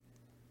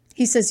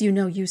He says, you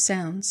know, you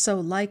sound so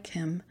like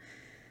him.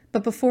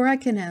 But before I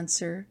can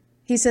answer,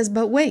 he says,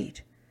 but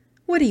wait,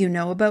 what do you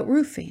know about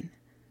roofing?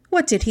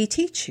 What did he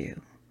teach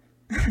you?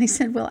 I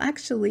said, well,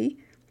 actually,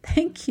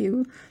 thank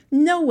you.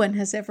 No one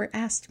has ever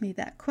asked me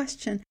that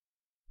question.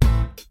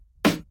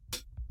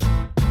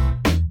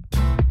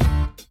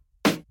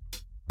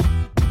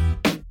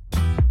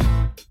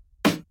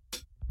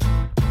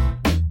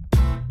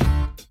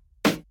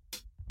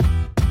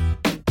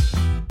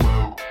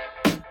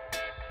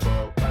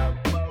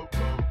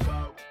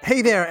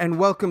 Hey there, and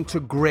welcome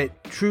to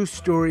Grit, True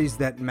Stories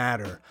That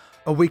Matter,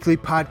 a weekly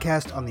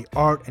podcast on the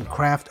art and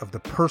craft of the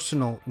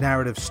personal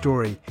narrative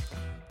story.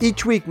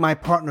 Each week, my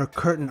partner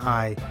Kurt and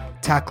I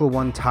tackle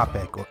one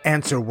topic or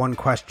answer one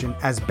question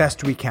as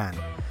best we can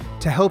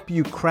to help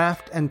you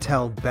craft and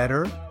tell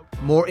better,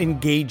 more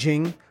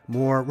engaging,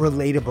 more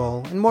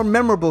relatable, and more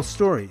memorable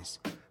stories.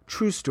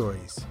 True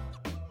stories,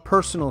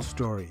 personal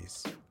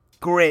stories,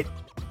 grit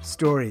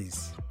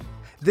stories.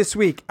 This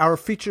week, our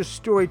feature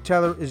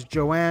storyteller is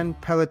Joanne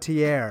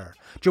Pelletier.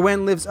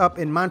 Joanne lives up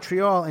in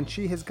Montreal, and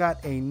she has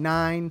got a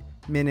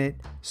 9-minute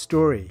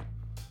story.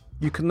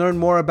 You can learn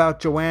more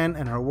about Joanne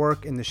and her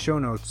work in the show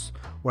notes,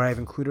 where I've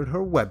included her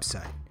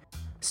website.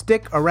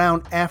 Stick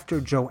around after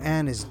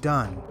Joanne is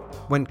done,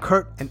 when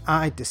Kurt and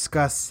I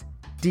discuss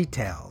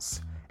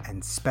details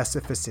and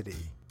specificity.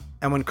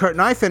 And when Kurt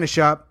and I finish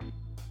up,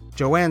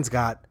 Joanne's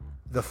got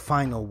the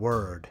final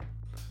word.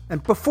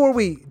 And before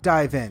we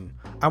dive in,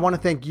 I want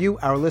to thank you,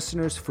 our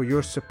listeners, for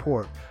your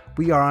support.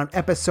 We are on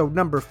episode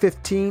number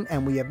 15,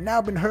 and we have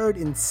now been heard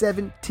in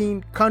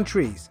 17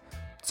 countries.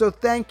 So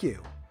thank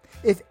you.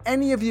 If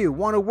any of you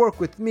want to work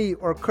with me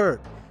or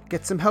Kurt,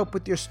 get some help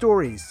with your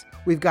stories,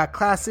 we've got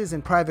classes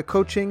and private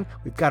coaching.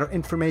 We've got our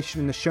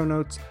information in the show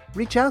notes.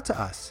 Reach out to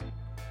us.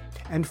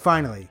 And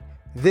finally,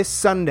 this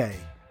Sunday,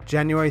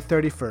 January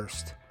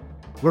 31st,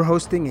 we're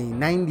hosting a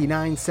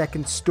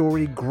 99-second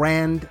story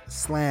grand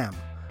slam.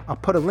 I'll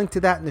put a link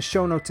to that in the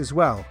show notes as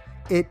well.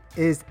 It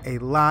is a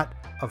lot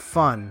of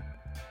fun,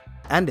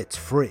 and it's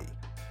free.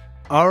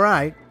 All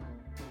right,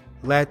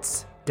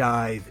 let's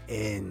dive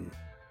in.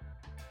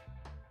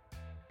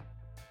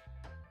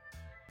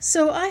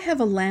 So I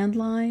have a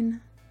landline,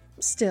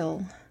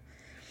 still,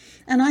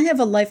 and I have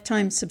a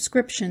lifetime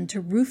subscription to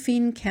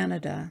Roofing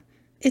Canada.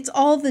 It's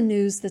all the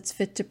news that's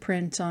fit to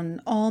print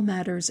on all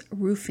matters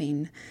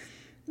roofing.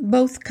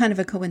 Both kind of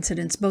a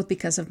coincidence, both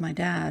because of my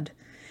dad.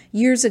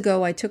 Years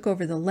ago, I took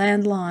over the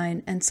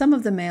landline and some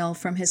of the mail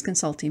from his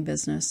consulting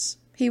business.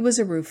 He was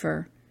a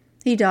roofer.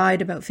 He died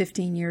about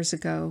 15 years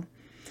ago.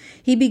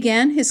 He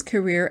began his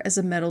career as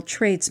a metal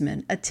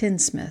tradesman, a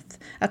tinsmith,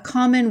 a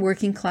common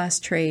working-class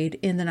trade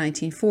in the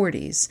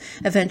 1940s.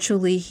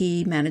 Eventually,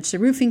 he managed a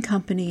roofing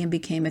company and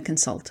became a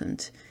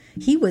consultant.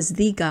 He was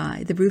the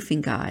guy, the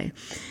roofing guy,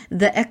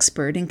 the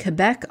expert in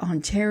Quebec,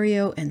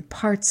 Ontario, and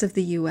parts of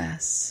the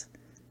U.S.,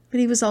 but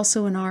he was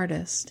also an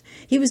artist.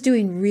 He was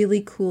doing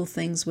really cool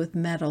things with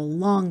metal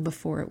long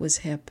before it was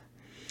hip.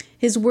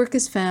 His work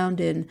is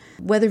found in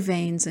weather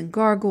vanes and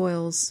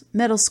gargoyles,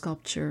 metal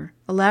sculpture,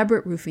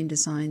 elaborate roofing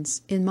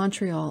designs in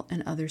Montreal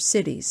and other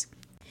cities.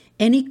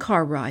 Any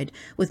car ride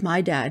with my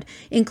dad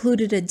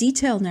included a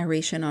detailed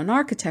narration on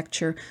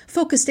architecture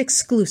focused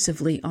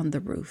exclusively on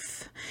the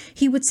roof.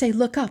 He would say,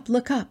 look up,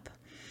 look up.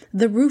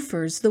 The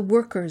roofers, the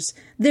workers,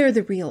 they're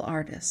the real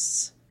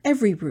artists.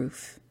 Every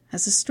roof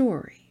has a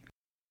story.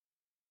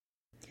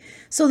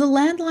 So the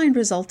landline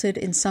resulted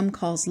in some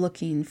calls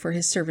looking for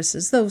his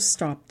services. Those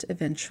stopped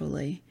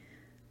eventually.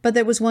 But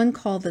there was one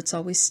call that's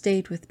always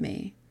stayed with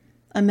me.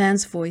 A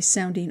man's voice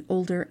sounding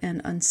older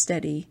and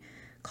unsteady,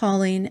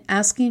 calling,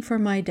 asking for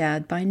my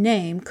dad by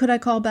name. Could I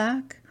call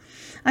back?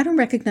 I don't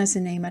recognize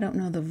the name. I don't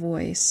know the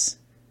voice.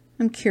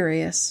 I'm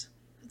curious.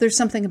 There's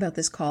something about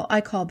this call. I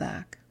call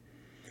back.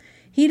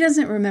 He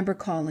doesn't remember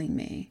calling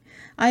me.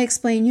 I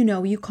explain,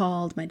 you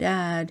called my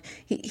dad.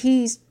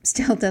 He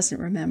still doesn't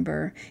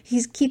remember.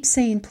 He keeps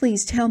saying,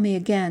 please tell me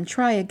again,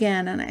 try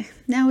again. And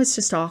now it's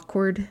just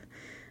awkward.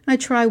 I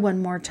try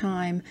one more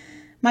time.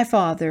 My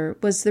father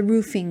was the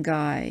roofing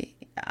guy.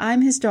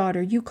 I'm his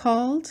daughter. You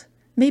called?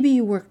 Maybe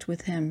you worked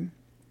with him.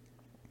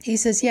 He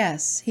says,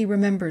 yes, he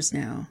remembers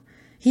now.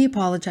 He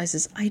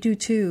apologizes. I do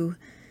too.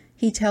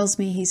 He tells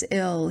me he's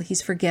ill.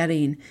 He's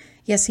forgetting.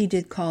 Yes, he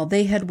did call.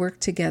 They had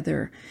worked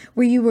together.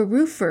 Were you a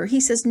roofer?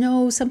 He says,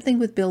 no, something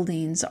with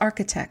buildings,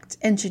 architect,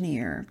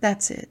 engineer.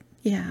 That's it.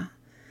 Yeah.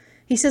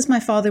 He says my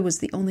father was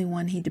the only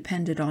one he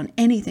depended on,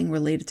 anything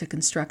related to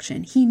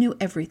construction. He knew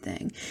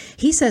everything.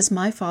 He says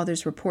my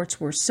father's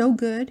reports were so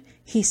good,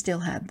 he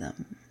still had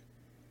them.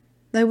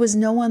 There was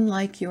no one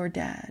like your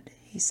dad,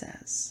 he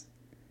says.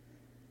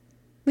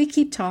 We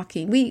keep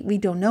talking. We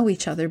don't know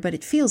each other, but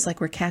it feels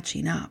like we're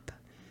catching up.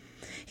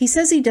 He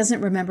says he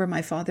doesn't remember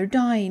my father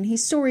dying.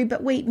 He's sorry,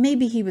 but wait,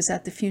 maybe he was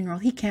at the funeral.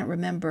 He can't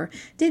remember.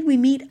 Did we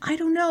meet? I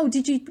don't know.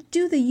 Did you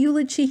do the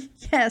eulogy?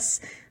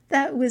 Yes,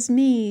 that was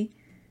me.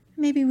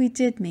 Maybe we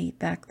did meet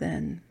back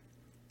then.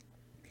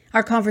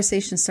 Our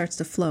conversation starts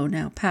to flow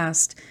now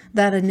past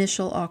that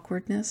initial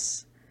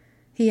awkwardness.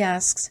 He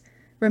asks,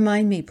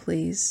 remind me,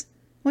 please,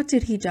 What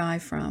did he die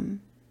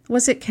from?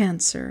 Was it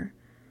cancer?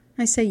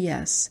 I say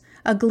yes,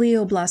 a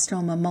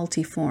glioblastoma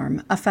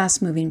multiforme, a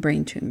fast-moving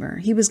brain tumor.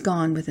 He was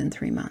gone within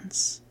 3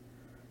 months.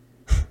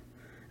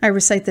 I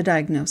recite the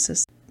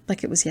diagnosis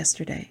like it was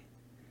yesterday.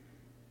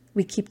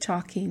 We keep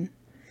talking.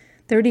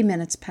 30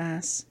 minutes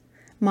pass.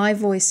 My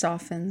voice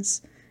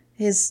softens.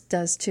 His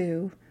does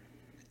too.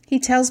 He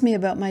tells me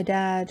about my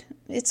dad.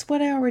 It's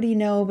what I already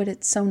know, but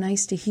it's so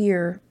nice to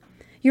hear.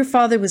 Your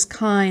father was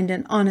kind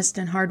and honest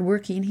and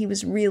hardworking. He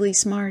was really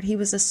smart. He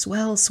was a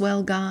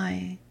swell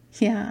guy.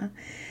 Yeah.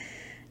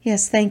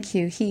 Yes, thank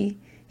you. He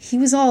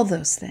was all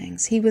those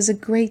things. He was a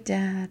great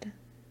dad.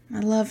 I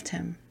loved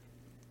him.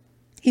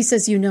 He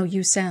says,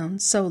 you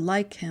sound so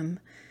like him.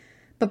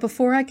 But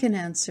before I can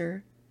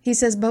answer, he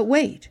says, but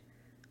wait,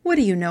 what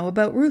do you know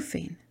about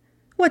roofing?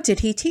 What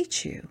did he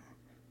teach you?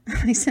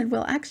 I said,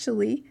 well,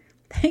 actually,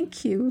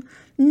 thank you.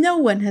 No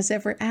one has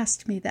ever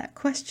asked me that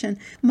question.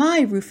 My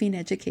roofing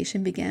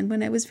education began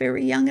when I was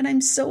very young, and I'm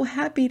so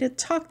happy to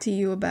talk to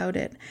you about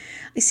it.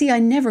 You see, I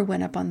never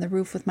went up on the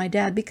roof with my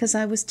dad because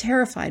I was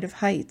terrified of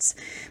heights,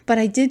 but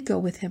I did go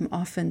with him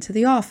often to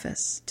the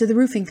office, to the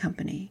roofing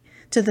company,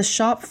 to the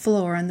shop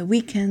floor on the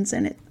weekends,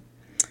 and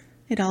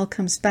it all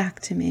comes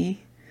back to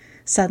me.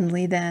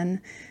 Suddenly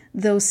then,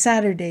 those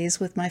Saturdays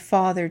with my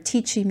father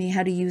teaching me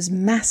how to use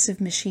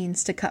massive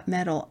machines to cut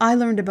metal. I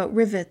learned about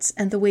rivets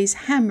and the ways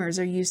hammers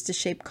are used to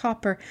shape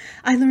copper.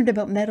 I learned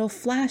about metal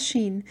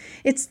flashing.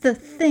 It's the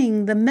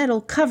metal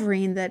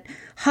covering that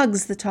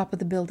hugs the top of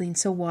the building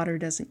so water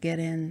doesn't get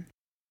in.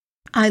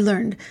 I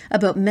learned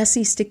about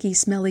messy, sticky,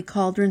 smelly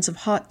cauldrons of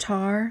hot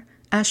tar,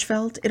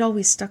 asphalt. It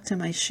always stuck to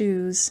my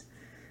shoes.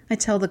 I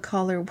tell the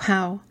caller,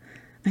 wow,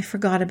 I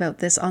forgot about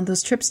this. On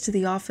those trips to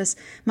the office,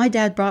 my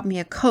dad brought me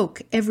a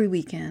Coke every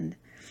weekend.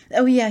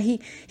 Oh yeah,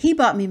 he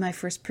bought me my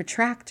first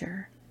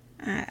protractor.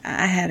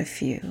 I had a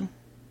few.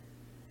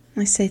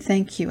 I say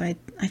thank you.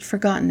 I'd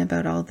forgotten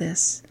about all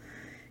this.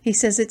 He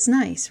says, it's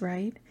nice,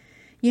 right?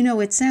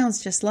 It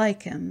sounds just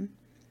like him.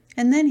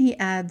 And then he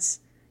adds,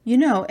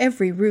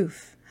 every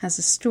roof has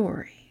a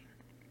story.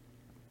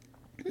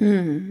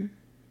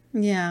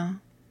 Yeah.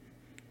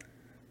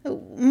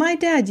 My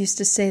dad used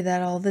to say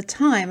that all the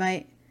time.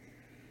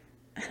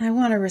 I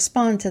want to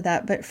respond to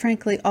that, but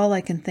frankly, all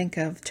I can think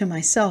of to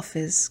myself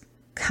is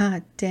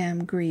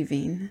goddamn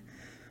grieving.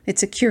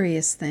 It's a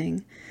curious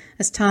thing.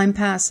 As time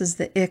passes,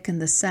 the ick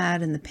and the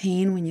sad and the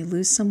pain when you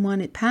lose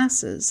someone, it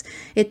passes.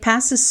 It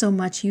passes so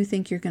much you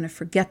think you're going to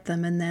forget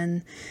them, and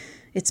then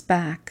it's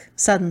back,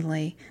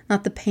 suddenly.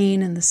 Not the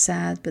pain and the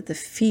sad, but the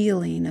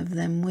feeling of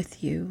them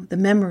with you, the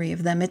memory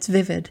of them. It's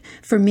vivid.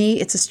 For me,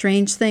 it's a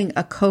strange thing.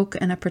 A Coke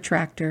and a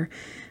protractor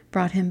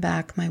brought him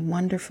back, my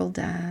wonderful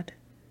dad.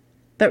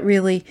 But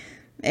really,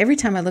 every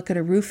time I look at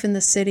a roof in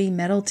the city,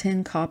 metal,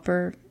 tin,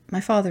 copper,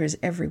 my father is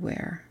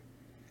everywhere.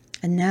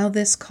 And now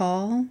this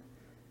call,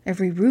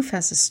 every roof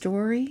has a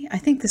story. I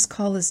think this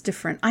call is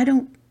different. I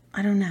don't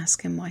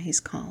ask him why he's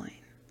calling.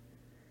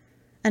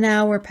 An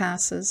hour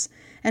passes,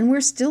 and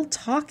we're still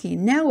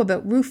talking now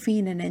about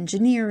roofing and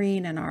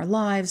engineering and our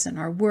lives and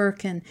our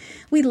work, and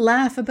we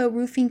laugh about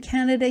Roofing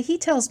Canada. He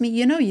tells me,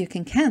 you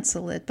can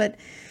cancel it, but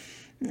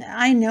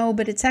I know,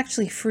 but it's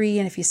actually free,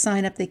 and if you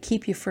sign up, they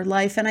keep you for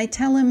life. And I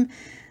tell him,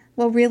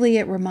 well, really,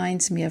 it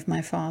reminds me of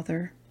my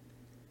father.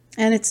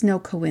 And it's no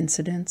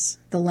coincidence.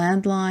 The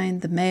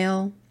landline, the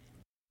mail,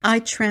 I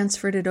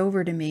transferred it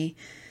over to me.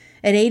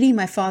 At 80,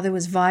 my father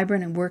was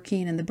vibrant and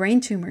working, and the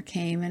brain tumor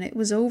came, and it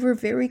was over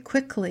very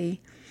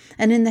quickly.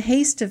 And in the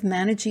haste of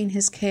managing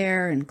his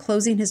care and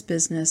closing his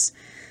business,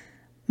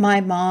 my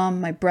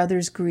mom, my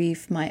brother's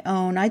grief, my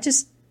own, I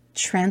just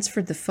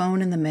transferred the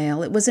phone and the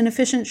mail. It was an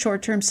efficient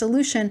short-term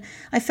solution.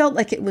 I felt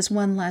like it was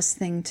one less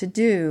thing to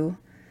do.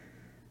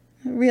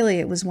 Really,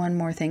 it was one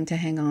more thing to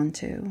hang on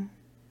to.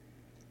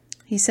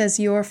 He says,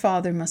 your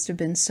father must have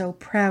been so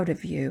proud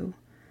of you.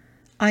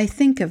 I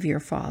think of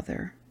your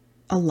father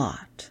a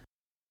lot.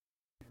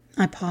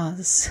 I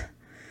pause.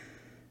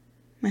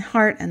 My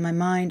heart and my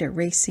mind are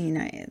racing.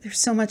 There's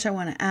so much I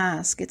want to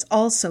ask. It's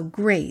all so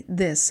great,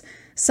 this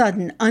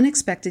sudden,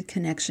 unexpected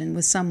connection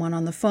with someone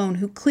on the phone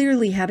who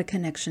clearly had a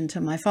connection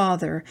to my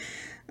father.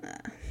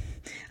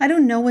 I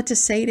don't know what to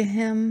say to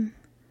him,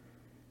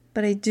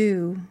 but I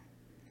do.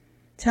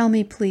 Tell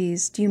me,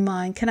 please, do you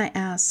mind? Can I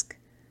ask,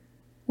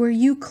 were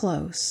you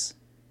close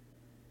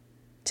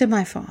to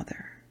my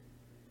father?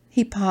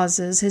 He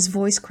pauses, his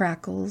voice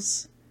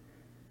crackles.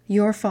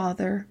 Your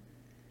father,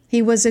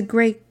 he was a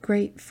great,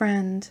 great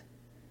friend.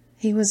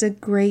 He was a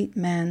great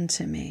man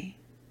to me.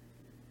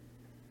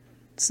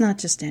 It's not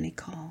just any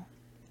call.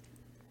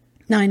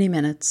 90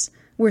 minutes.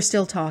 We're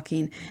still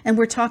talking, and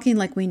we're talking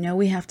like we know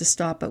we have to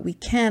stop, but we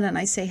can. And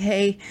I say,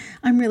 hey,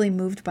 I'm really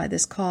moved by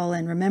this call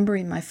and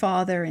remembering my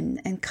father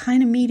and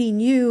kind of meeting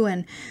you.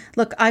 And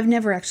look, I've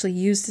never actually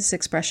used this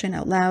expression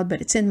out loud,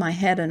 but it's in my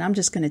head, and I'm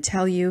just going to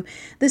tell you,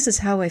 this is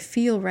how I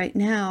feel right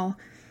now.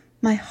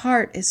 My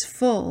heart is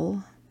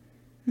full.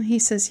 He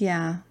says,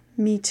 yeah,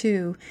 me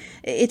too.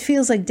 It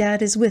feels like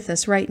Dad is with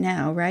us right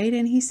now, right?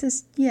 And he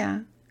says, yeah,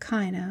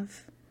 kind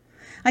of.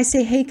 I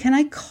say, hey, can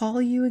I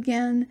call you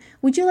again?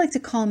 Would you like to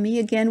call me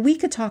again? We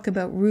could talk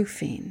about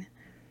roofing.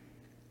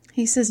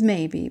 He says,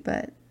 maybe,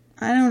 but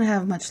I don't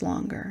have much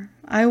longer.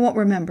 I won't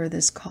remember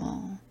this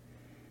call.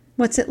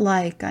 What's it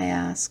like? I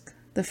ask.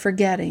 The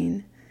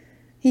forgetting.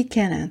 He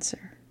can't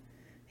answer.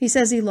 He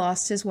says he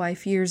lost his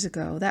wife years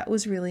ago. That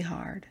was really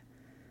hard.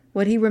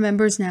 What he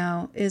remembers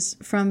now is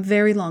from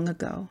very long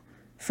ago.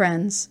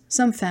 Friends,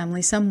 some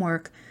family, some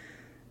work,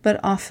 but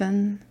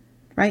often,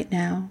 right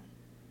now,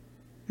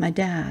 my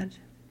dad.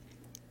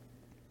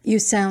 You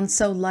sound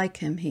so like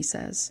him, he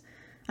says.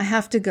 I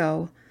have to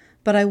go,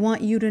 but I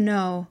want you to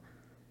know,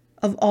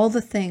 of all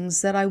the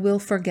things that I will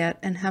forget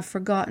and have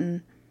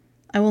forgotten,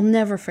 I will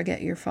never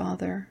forget your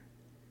father.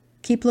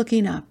 Keep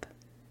looking up.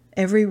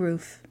 Every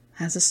roof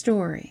has a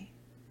story.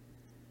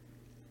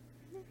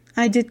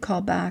 I did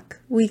call back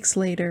weeks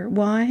later.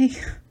 Why?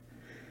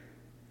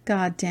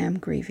 Goddamn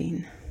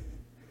grieving.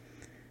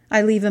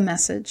 I leave a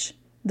message.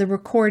 The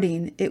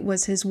recording, it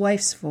was his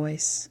wife's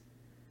voice.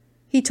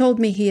 He told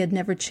me he had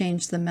never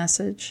changed the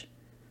message.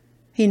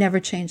 He never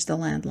changed the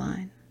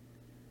landline.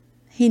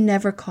 He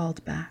never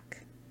called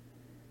back.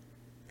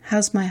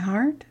 How's my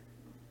heart?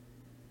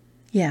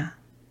 Yeah,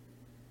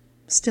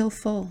 still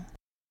full.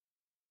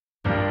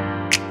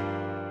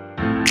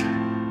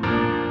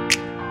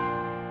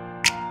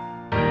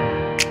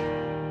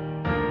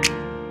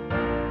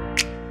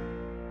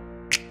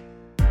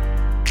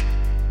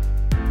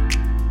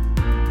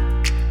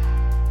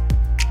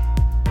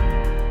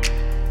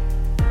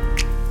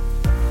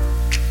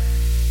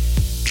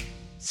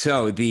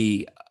 So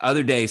the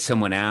other day,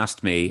 someone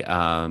asked me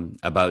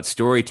about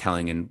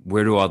storytelling and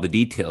where do all the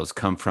details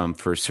come from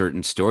for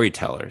certain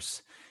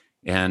storytellers?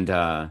 And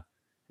I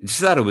just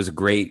thought it was a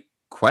great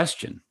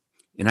question.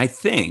 And I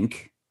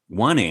think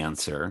one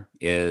answer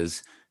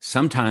is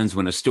sometimes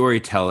when a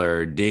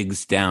storyteller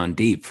digs down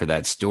deep for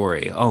that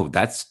story, oh,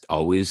 that's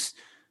always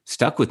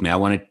stuck with me. I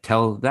want to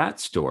tell that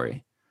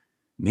story.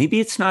 Maybe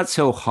it's not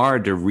so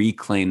hard to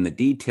reclaim the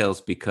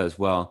details because,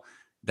 well,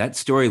 that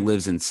story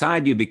lives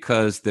inside you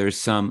because there's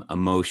some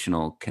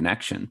emotional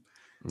connection.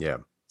 Yeah.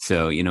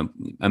 So,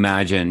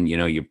 imagine,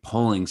 you're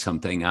pulling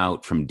something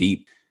out from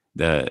deep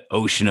the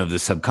ocean of the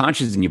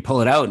subconscious and you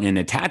pull it out and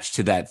attached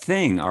to that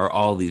thing are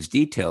all these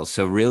details.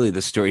 So really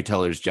the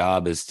storyteller's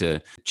job is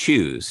to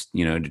choose,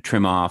 to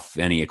trim off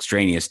any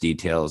extraneous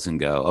details and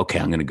go, okay,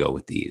 I'm going to go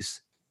with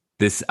these.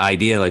 This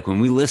idea, like when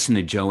we listen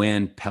to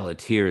Joanne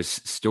Pelletier's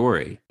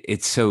story,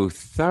 it's so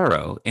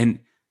thorough and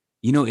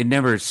it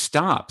never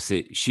stops.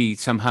 She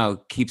somehow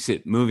keeps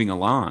it moving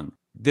along.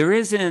 There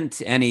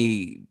isn't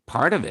any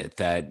part of it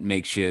that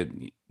makes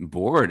you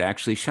bored.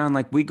 Actually, Sean,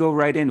 like we go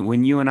right in.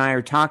 When you and I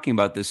are talking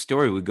about this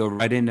story, we go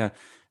right into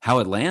how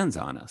it lands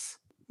on us.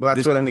 Well,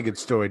 that's what any good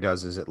story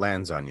does is it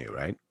lands on you,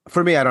 right?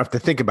 For me, I don't have to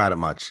think about it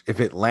much. If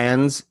it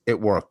lands, it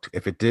worked.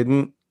 If it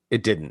didn't,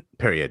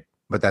 period.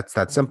 But that's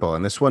that simple.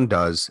 And this one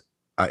does.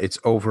 It's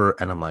over.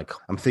 And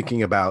I'm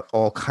thinking about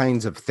all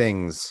kinds of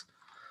things.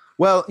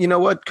 Well, you know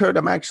what, Kurt?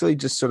 I'm actually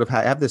just sort of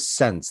have this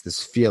sense,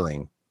 this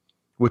feeling,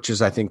 which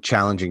is, I think,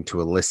 challenging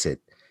to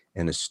elicit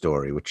in a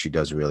story, which she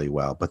does really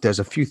well. But there's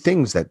a few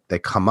things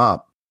that come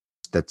up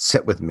that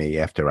sit with me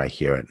after I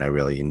hear it, and I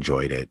really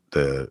enjoyed it.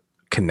 The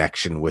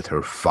connection with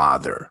her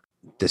father,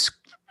 this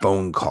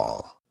phone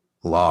call,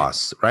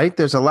 loss, right?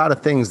 There's a lot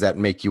of things that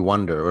make you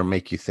wonder or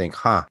make you think,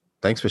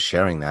 thanks for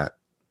sharing that.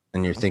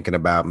 And you're thinking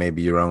about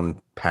maybe your own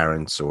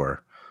parents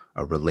or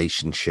a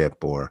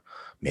relationship or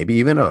maybe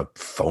even a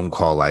phone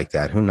call like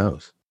that. Who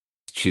knows?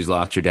 She's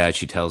lost her dad.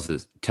 She tells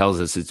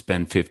us it's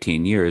been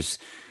 15 years,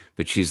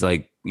 but she's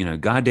like,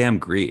 goddamn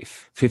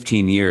grief.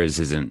 15 years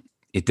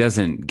it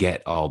doesn't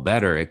get all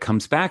better. It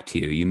comes back to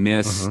you. You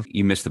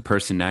miss the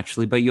person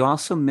naturally, but you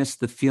also miss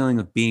the feeling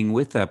of being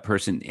with that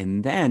person.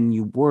 And then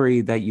you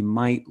worry that you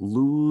might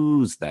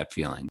lose that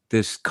feeling.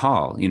 This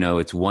call,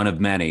 it's one of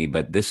many,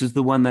 but this is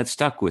the one that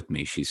stuck with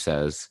me, she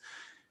says.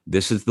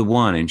 This is the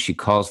one. And she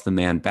calls the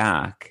man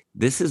back.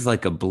 This is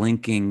like a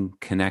blinking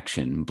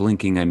connection.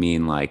 Blinking, I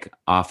mean like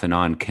off and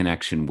on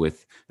connection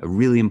with a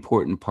really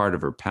important part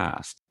of her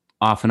past.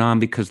 Off and on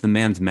because the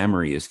man's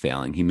memory is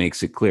failing. He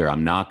makes it clear,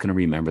 I'm not going to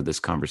remember this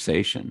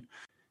conversation.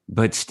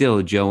 But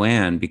still,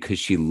 Joanne, because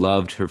she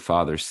loves her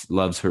father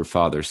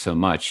so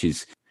much,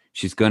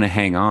 she's going to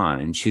hang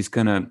on. And she's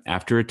going to,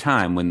 after a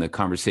time when the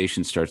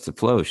conversation starts to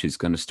flow, she's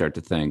going to start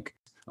to think,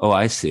 oh,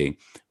 I see.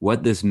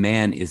 What this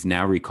man is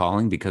now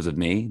recalling because of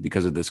me,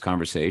 because of this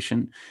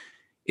conversation,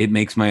 it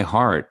makes my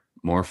heart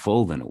more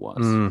full than it was.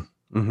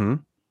 Mm-hmm.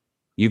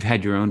 You've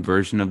had your own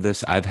version of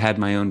this. I've had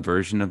my own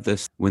version of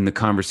this. When the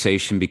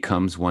conversation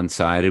becomes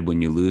one-sided,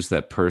 when you lose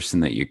that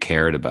person that you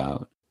cared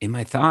about. In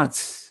my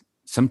thoughts,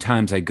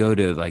 sometimes I go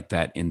to like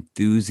that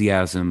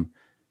enthusiasm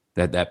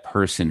that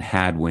person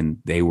had when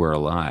they were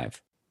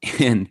alive.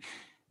 And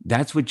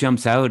that's what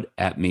jumps out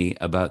at me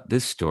about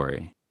this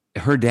story.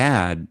 Her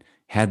dad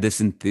had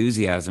this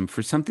enthusiasm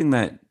for something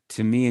that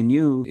to me and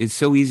you is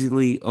so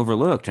easily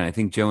overlooked. And I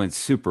think Joanne's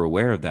super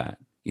aware of that.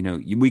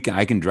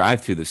 I can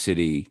drive through the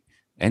city,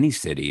 any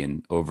city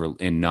and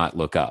not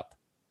look up.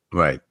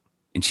 Right.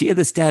 And she had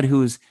this dad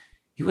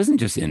he he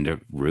wasn't just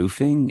into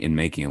roofing and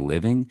making a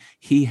living.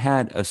 He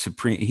had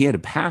a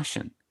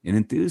passion, an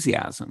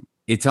enthusiasm.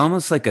 It's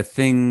almost like a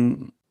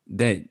thing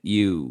that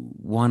you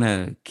want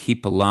to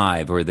keep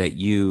alive, or that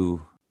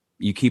you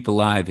keep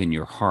alive in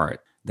your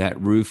heart,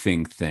 that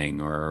roofing thing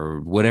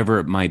or whatever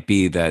it might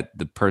be that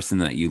the person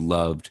that you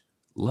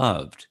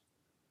loved.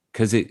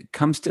 Because it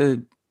comes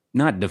to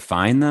not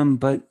define them,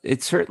 but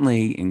it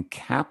certainly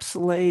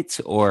encapsulates,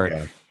 or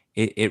Yeah.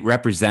 it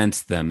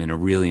represents them in a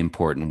really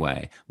important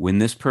way. When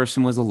this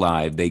person was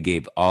alive, they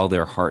gave all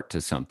their heart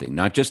to something,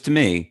 not just to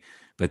me,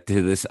 but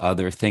to this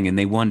other thing. And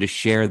they wanted to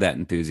share that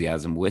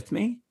enthusiasm with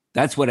me.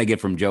 That's what I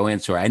get from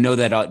Joanne's story. I know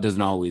that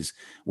doesn't always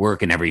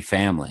work in every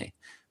family,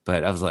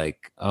 but I was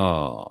like,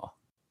 oh.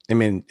 I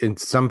mean, in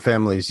some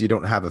families, you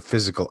don't have a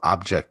physical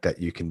object that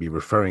you can be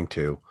referring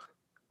to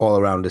all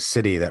around a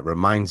city that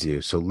reminds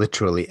you. So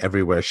literally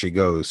everywhere she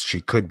goes, she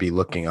could be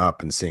looking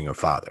up and seeing her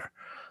father.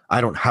 I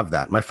don't have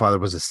that. My father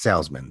was a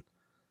salesman.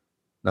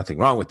 Nothing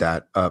wrong with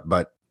that,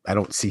 but I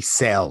don't see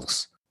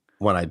sales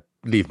when I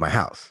leave my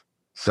house.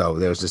 So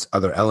there's this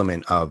other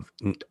element of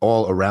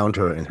all around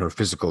her in her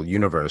physical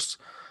universe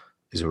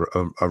is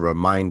a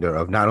reminder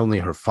of not only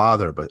her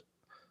father, but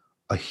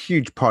a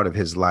huge part of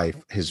his life,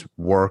 his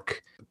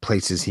work,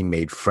 places he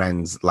made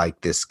friends,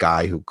 like this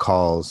guy who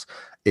calls.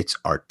 It's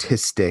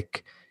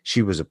artistic.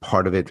 She was a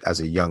part of it as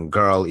a young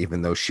girl,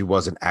 even though she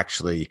wasn't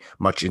actually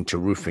much into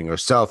roofing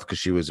herself because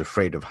she was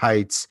afraid of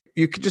heights.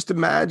 You could just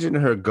imagine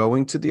her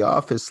going to the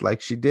office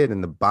like she did,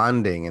 and the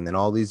bonding. And then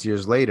all these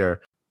years later,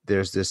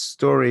 there's this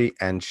story,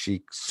 and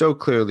she so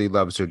clearly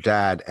loves her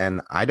dad.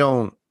 And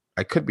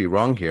I could be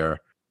wrong here.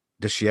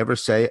 Does she ever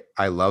say,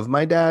 I love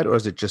my dad? Or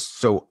is it just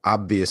so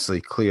obviously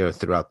clear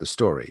throughout the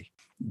story?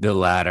 The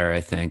latter,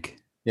 I think.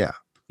 Yeah.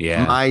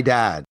 Yeah. My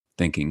dad.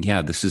 Thinking,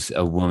 yeah, this is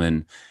a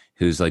woman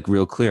who's like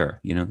real clear,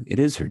 it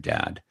is her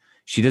dad.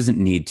 She doesn't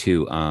need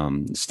to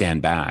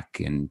stand back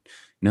and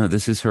no,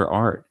 this is her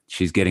art.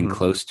 She's getting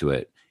close to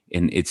it.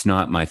 And it's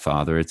not my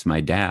father, it's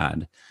my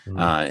dad.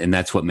 And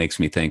that's what makes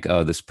me think,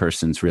 oh, this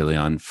person's really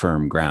on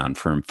firm ground,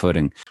 firm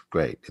footing.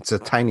 Great. It's a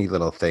tiny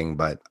little thing,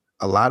 but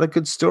a lot of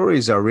good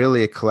stories are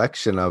really a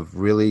collection of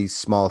really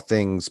small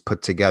things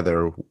put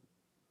together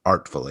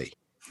artfully.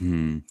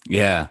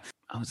 Yeah.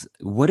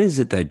 What is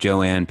it that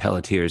Joanne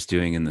Pelletier is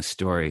doing in the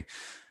story?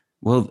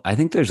 Well, I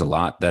think there's a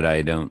lot that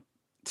I don't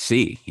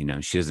see.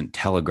 She doesn't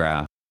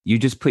telegraph. You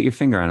just put your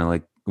finger on it,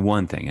 like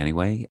one thing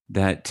anyway,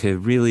 that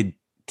to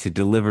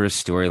deliver a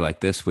story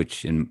like this,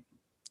 which in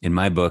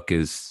my book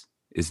is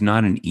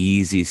not an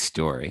easy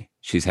story.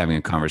 She's having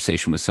a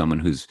conversation with someone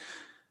whose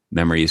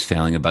memory is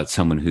failing about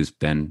someone who's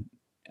been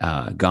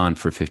gone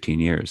for 15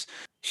 years.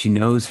 She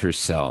knows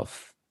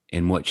herself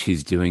in what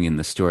she's doing in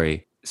the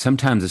story.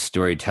 Sometimes a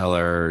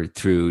storyteller,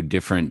 through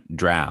different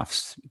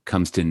drafts,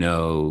 comes to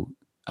know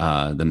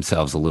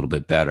themselves a little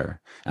bit better.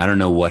 I don't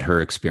know what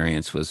her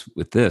experience was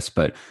with this,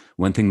 but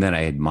one thing that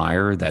I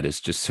admire that is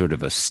just sort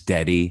of a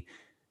steady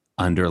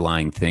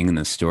underlying thing in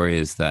the story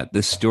is that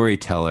this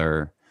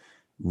storyteller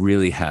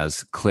really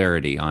has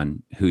clarity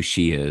on who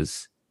she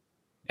is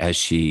as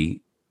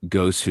she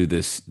goes through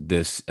this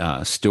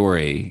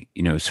story,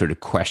 sort of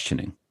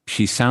questioning.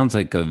 She sounds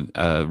like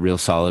a real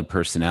solid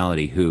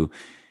personality who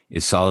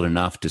is solid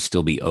enough to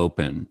still be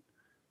open,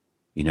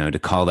 to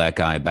call that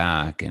guy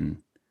back and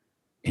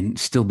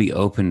still be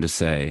open to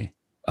say,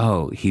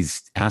 oh,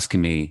 he's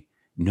asking me.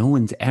 No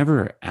one's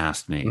ever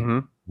asked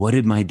me, what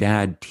did my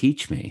dad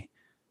teach me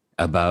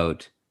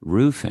about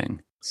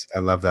roofing? I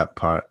love that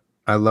part.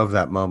 I love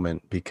that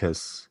moment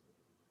because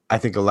I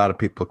think a lot of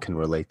people can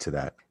relate to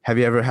that. Have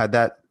you ever had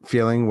that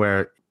feeling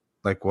where,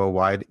 like, well,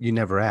 why you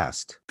never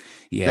asked?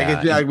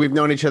 Yeah. Like we've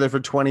known each other for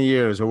 20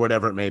 years or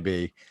whatever it may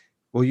be.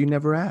 Well, you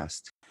never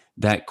asked.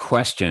 That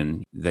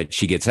question that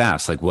she gets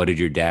asked, like, what did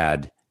your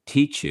dad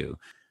teach you?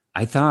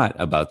 I thought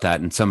about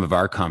that in some of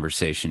our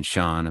conversations,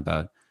 Sean,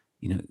 about,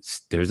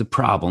 there's a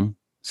problem.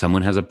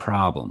 Someone has a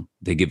problem.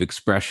 They give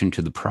expression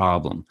to the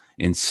problem.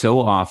 And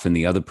so often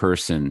the other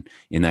person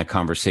in that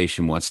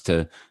conversation wants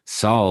to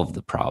solve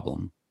the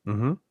problem.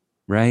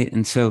 Right.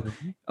 And so,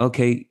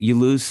 okay, you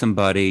lose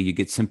somebody, you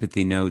get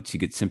sympathy notes, you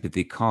get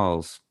sympathy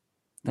calls.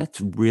 It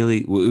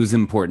was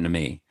important to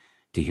me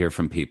to hear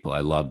from people. I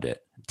loved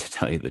it, to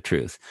tell you the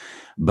truth.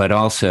 But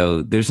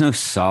also, there's no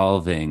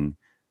solving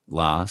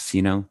loss,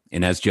 and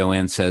as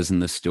Joanne says in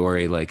the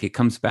story, like, it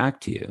comes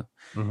back to you.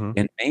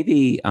 And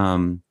maybe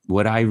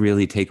what I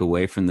really take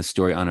away from the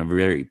story on a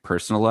very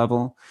personal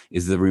level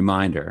is the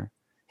reminder,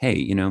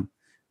 hey,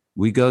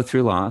 we go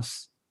through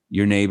loss.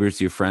 Your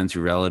neighbors, your friends,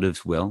 your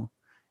relatives will.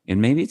 And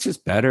maybe it's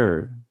just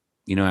better,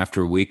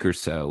 after a week or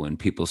so, when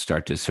people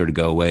start to sort of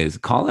go away, is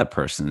call that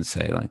person and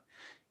say, like,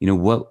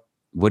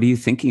 what are you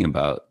thinking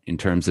about in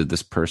terms of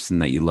this person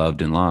that you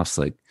loved and lost?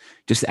 Like,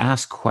 just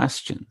ask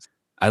questions.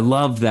 I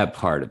love that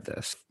part of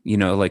this.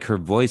 Like, her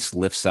voice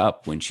lifts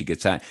up when she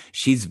gets out.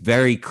 She's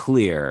very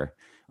clear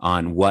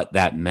on what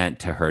that meant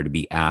to her to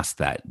be asked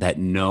that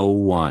no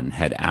one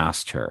had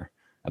asked her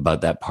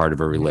about that part of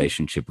her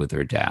relationship with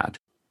her dad.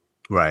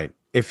 Right.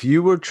 If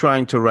you were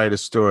trying to write a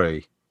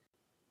story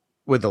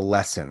with a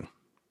lesson,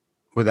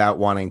 without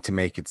wanting to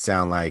make it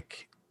sound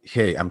like,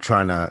 hey, I'm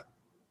trying to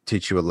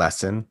teach you a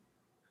lesson,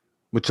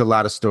 which a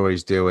lot of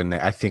stories do. And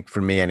I think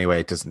for me anyway,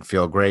 it doesn't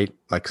feel great.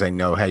 Like, 'cause I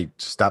know, hey,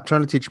 stop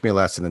trying to teach me a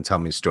lesson and tell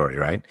me a story,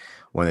 right?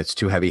 When it's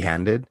too heavy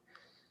handed.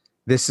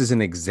 This is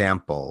an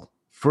example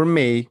for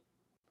me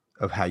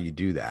of how you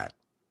do that.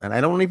 And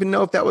I don't even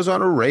know if that was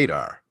on a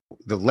radar.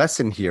 The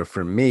lesson here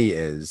for me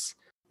is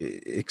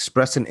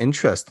express an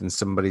interest in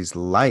somebody's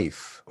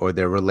life or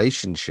their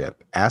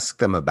relationship. Ask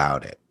them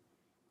about it.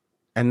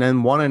 And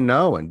then want to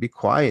know and be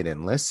quiet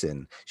and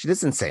listen. She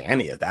doesn't say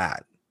any of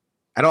that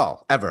at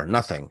all, ever,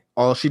 nothing.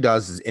 All she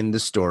does is in the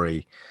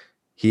story,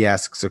 he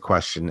asks a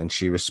question and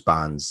she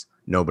responds,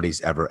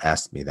 nobody's ever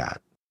asked me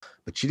that.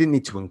 But she didn't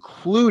need to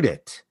include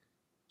it.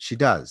 She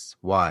does.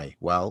 Why?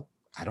 Well,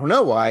 I don't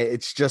know why.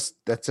 It's just,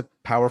 that's a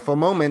powerful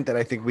moment that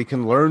I think we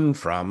can learn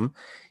from,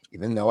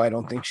 even though I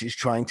don't think she's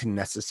trying to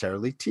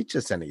necessarily teach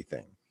us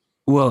anything.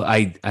 Well,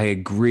 I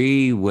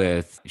agree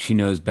with, she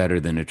knows better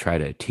than to try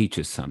to teach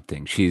us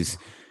something. She's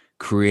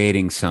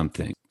creating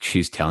something.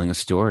 She's telling a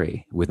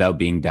story without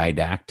being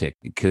didactic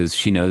because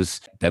she knows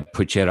that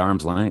puts you at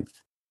arm's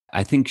length.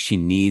 I think she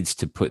needs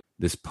to put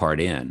this part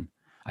in.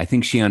 I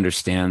think she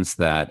understands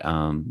that,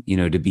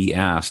 to be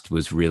asked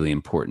was really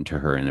important to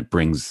her and it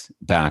brings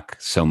back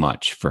so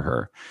much for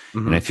her.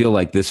 Mm-hmm. And I feel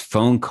like this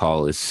phone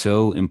call is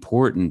so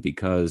important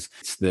because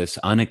it's this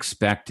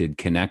unexpected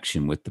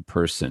connection with the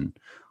person.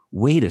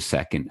 Wait a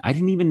second. I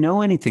didn't even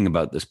know anything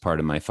about this part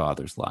of my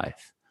father's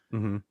life.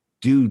 Mm-hmm.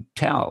 Do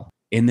tell.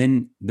 And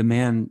then the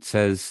man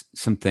says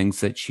some things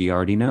that she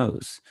already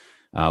knows.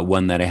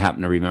 One that I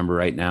happen to remember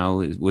right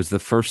now was the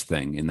first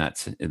thing in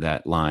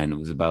that line. It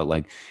was about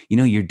like,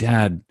 your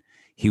dad,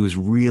 he was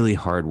really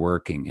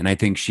hardworking. And I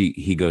think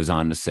he goes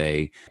on to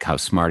say how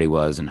smart he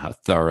was and how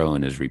thorough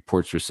and his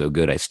reports were so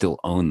good. I still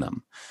own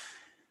them.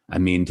 I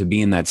mean, to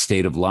be in that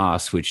state of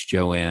loss, which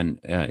Joanne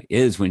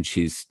is when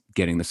she's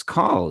getting this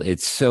call,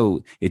 it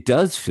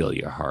does fill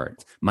your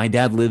heart. My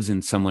dad lives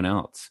in someone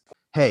else.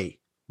 Hey,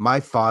 my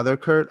father,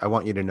 Kurt, I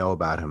want you to know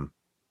about him.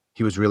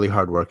 He was really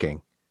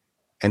hardworking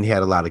and he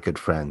had a lot of good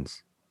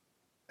friends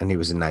and he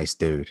was a nice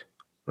dude,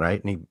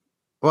 right? And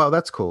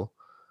that's cool.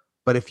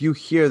 But if you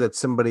hear that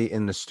somebody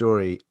in the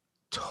story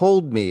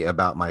told me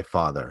about my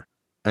father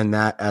and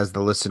that as the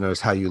listener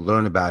is how you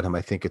learn about him,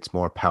 I think it's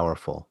more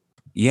powerful.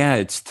 Yeah,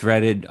 it's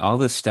threaded. All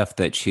the stuff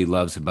that she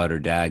loves about her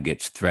dad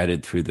gets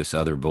threaded through this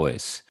other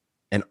voice.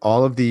 And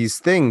all of these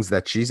things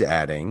that she's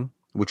adding,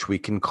 which we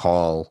can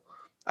call,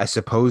 I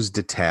suppose,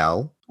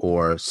 detail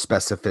or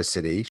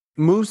specificity,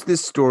 moves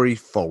this story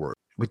forward.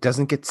 It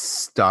doesn't get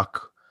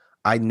stuck.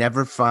 I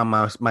never found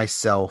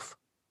myself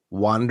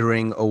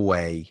wandering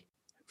away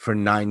for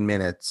 9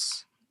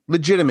 minutes.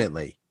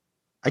 Legitimately.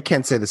 I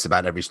can't say this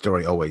about every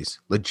story always.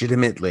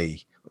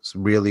 Legitimately, I was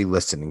really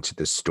listening to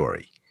this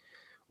story,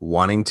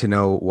 wanting to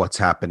know what's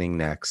happening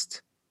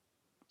next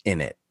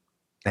in it.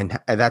 And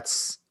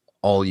that's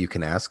all you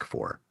can ask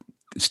for.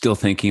 Still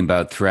thinking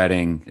about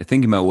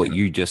thinking about what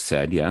you just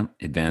said. Yeah.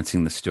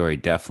 Advancing the story,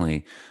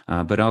 definitely.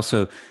 But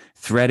also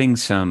threading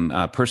some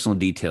personal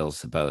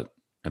details about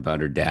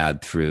her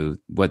dad through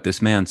what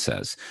this man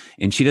says.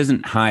 And she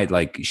doesn't hide,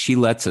 like she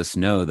lets us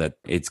know that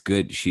it's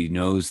good. She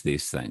knows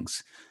these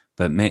things,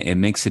 but it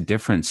makes a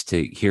difference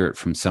to hear it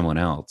from someone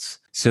else.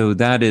 So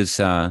that's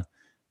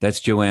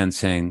Joanne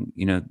saying,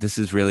 this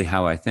is really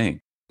how I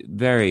think.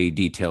 Very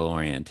detail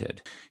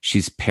oriented.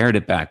 She's pared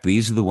it back.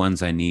 These are the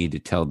ones I need to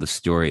tell the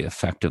story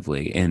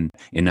effectively. And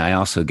I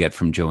also get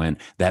from Joanne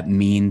that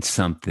means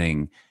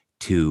something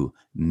to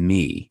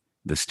me,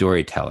 the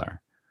storyteller.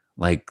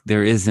 Like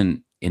there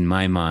isn't in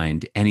my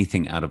mind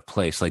anything out of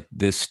place. Like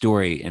this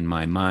story in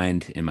my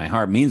mind, in my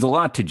heart means a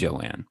lot to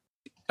Joanne.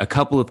 A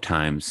couple of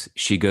times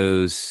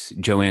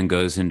Joanne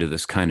goes into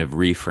this kind of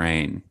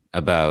refrain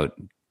about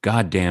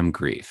goddamn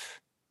grief.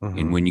 Mm-hmm.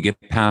 And when you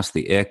get past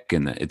the ick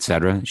and the et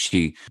cetera,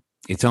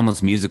 it's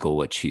almost musical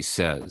what she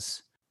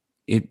says.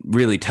 It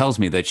really tells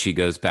me that she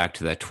goes back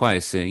to that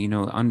twice.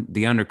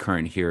 The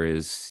undercurrent here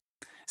is,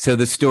 so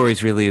the story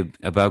is really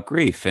about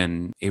grief.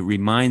 And it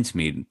reminds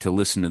me to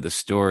listen to the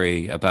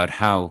story about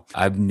how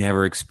I've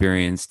never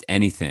experienced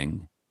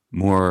anything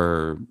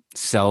more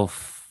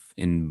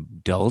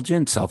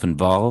self-indulgent,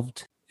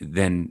 self-involved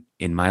than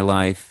in my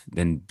life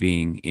than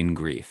being in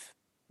grief.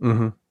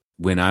 Mm-hmm.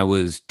 When I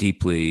was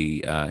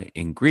deeply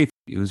in grief,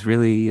 it was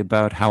really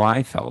about how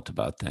I felt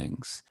about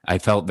things. I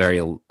felt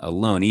very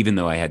alone, even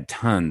though I had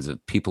tons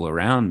of people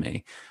around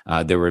me.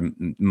 There were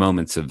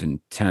moments of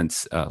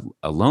intense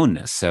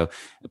aloneness. So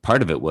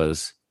part of it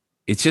was,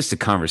 it's just a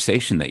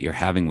conversation that you're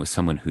having with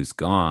someone who's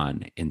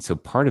gone. And so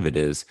part of it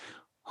is,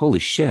 holy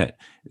shit,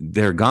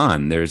 they're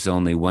gone. There's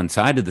only one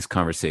side of this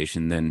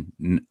conversation. Then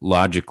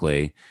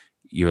logically,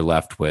 you're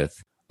left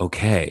with,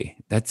 okay,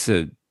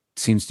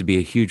 seems to be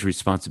a huge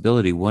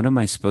responsibility. What am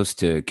I supposed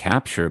to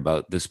capture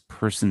about this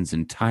person's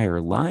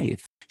entire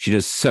life? She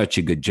does such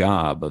a good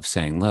job of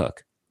saying,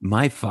 look,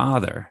 my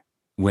father,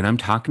 when I'm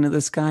talking to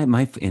this guy,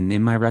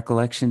 in my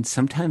recollection,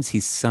 sometimes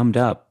he's summed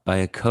up by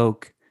a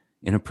Coke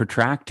and a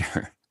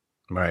protractor.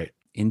 Right.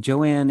 in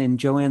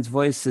Joanne's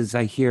voices,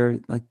 I hear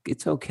like,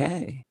 it's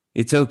okay.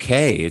 It's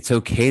okay. It's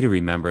okay to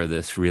remember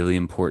this really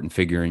important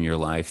figure in your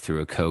life through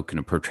a Coke and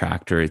a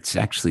protractor. It's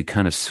actually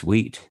kind of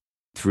sweet.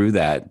 Through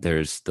that,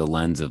 there's the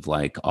lens of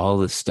like all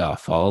the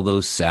stuff, all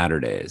those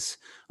Saturdays,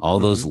 all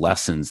those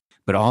lessons,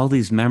 but all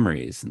these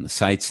memories and the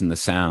sights and the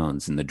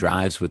sounds and the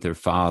drives with her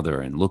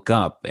father. And look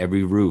up,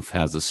 every roof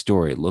has a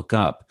story. Look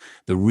up.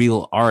 The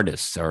real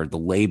artists are the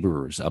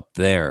laborers up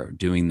there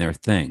doing their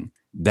thing.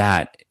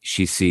 That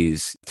she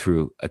sees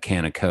through a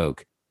can of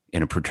Coke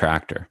and a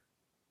protractor.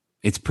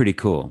 It's pretty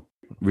cool,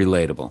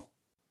 relatable.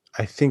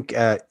 I think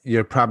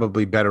you're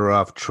probably better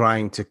off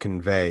trying to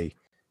convey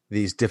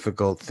these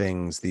difficult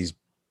things, these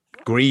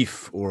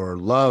grief or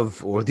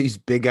love or these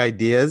big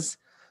ideas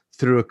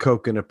through a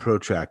Coke and a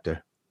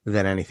protractor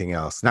than anything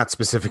else. Not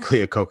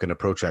specifically a Coke and a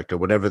protractor,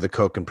 whatever the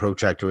Coke and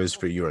protractor is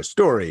for your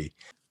story.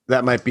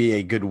 That might be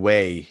a good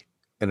way,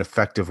 an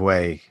effective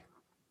way,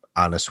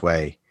 honest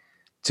way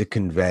to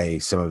convey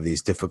some of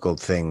these difficult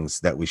things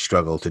that we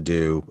struggle to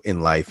do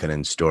in life and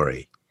in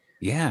story.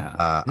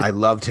 Yeah. I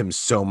loved him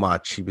so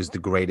much. He was the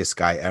greatest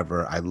guy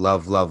ever. I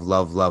love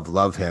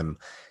him.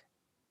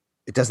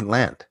 It doesn't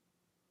land.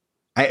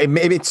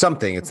 Maybe it's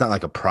something. It's not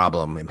like a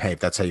problem. And hey, if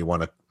that's how you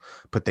want to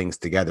put things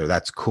together,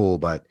 that's cool.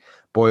 But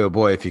boy, oh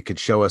boy, if you could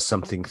show us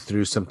something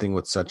through something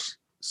with such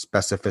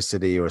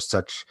specificity or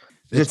such,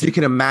 just you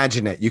can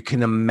imagine it. You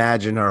can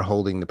imagine her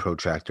holding the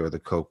protractor or the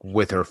Coke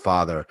with her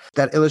father.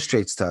 That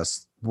illustrates to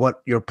us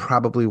what you're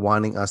probably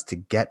wanting us to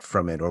get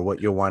from it or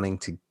what you're wanting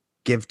to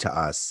give to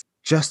us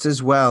just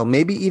as well,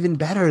 maybe even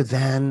better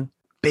than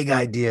big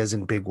ideas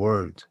and big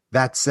words.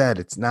 That said,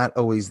 it's not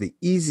always the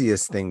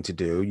easiest thing to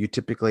do. You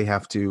typically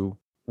have to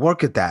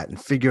work at that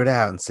and figure it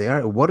out and say, all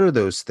right, what are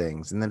those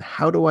things? And then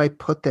how do I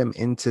put them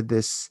into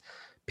this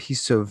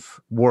piece of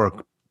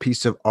work,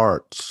 piece of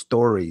art,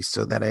 story,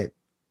 so that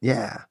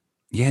Yeah,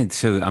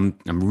 so I'm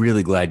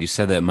really glad you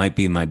said that. It might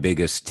be my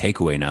biggest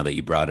takeaway now that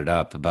you brought it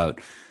up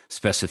about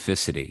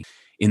specificity.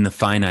 In the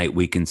finite,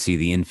 we can see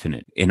the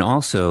infinite. And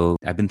also,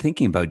 I've been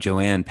thinking about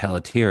Joanne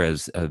Pelletier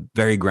as a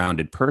very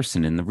grounded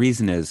person. And the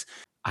reason is,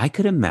 I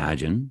could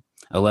imagine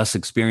a less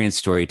experienced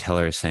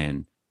storyteller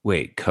saying,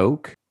 wait,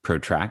 Coke,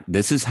 protract,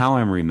 this is how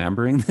I'm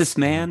remembering this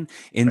man,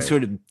 and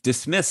sort of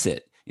dismiss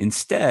it.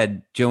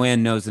 Instead,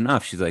 Joanne knows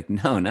enough. She's like,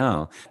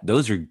 no,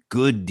 those are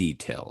good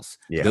details.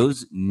 Yeah.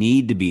 Those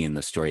need to be in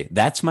the story.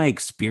 That's my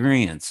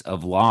experience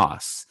of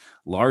loss.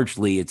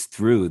 Largely, it's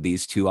through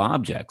these two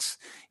objects.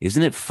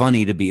 Isn't it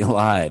funny to be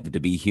alive, to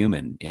be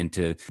human, and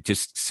to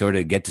just sort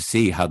of get to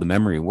see how the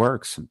memory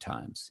works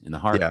sometimes in the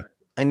heart? Yeah,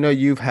 I know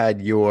you've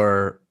had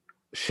your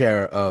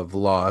share of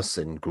loss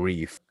and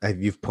grief.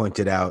 You've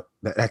pointed out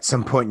that at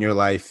some point in your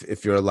life,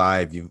 if you're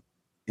alive, you've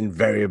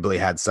invariably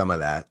had some of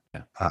that.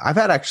 Yeah. I've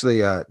had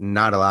actually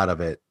not a lot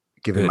of it,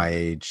 given my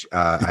age.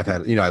 I've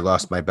had, I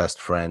lost my best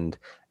friend,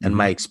 and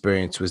my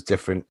experience was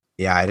different.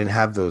 Yeah, I didn't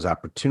have those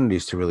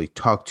opportunities to really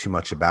talk too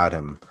much about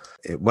him.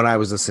 When I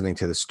was listening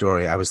to the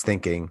story, I was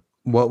thinking,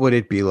 what would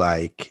it be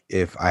like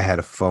if I had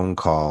a phone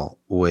call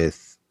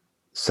with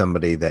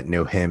somebody that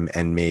knew him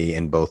and me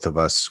and both of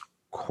us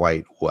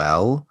quite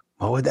well?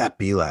 What would that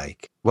be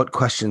like? What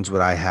questions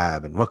would I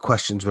have? And what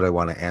questions would I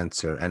want to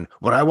answer? And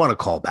would I want to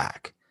call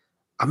back?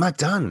 I'm not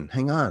done.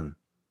 Hang on.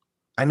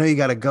 I know you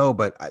got to go,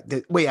 but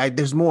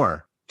there's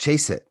more.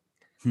 Chase it.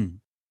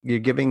 You're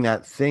giving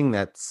that thing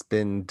that's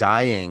been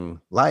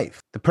dying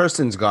life. The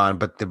person's gone,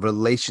 but the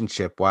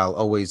relationship, while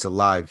always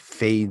alive,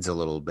 fades a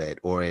little bit,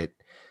 or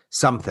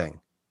something.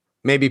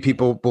 Maybe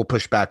people will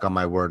push back on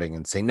my wording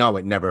and say, no,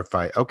 it never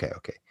fight. Okay.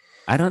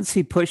 I don't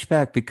see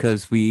pushback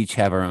because we each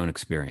have our own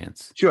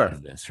experience. Sure.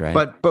 Of this, right?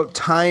 But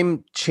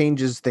time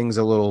changes things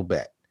a little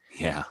bit.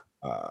 Yeah.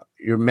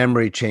 Your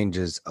memory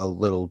changes a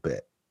little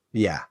bit.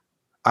 Yeah.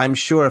 I'm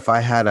sure if I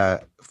had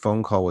a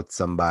phone call with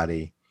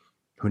somebody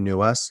who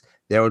knew us,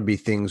 there would be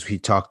things he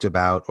talked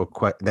about or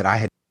that I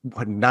had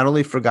not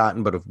only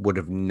forgotten, but would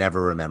have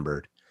never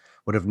remembered,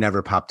 would have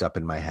never popped up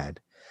in my head.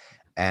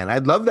 And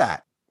I'd love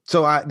that.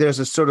 So there's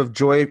a sort of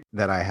joy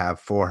that I have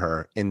for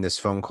her in this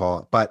phone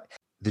call, but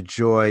the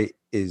joy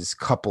is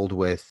coupled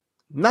with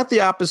not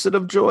the opposite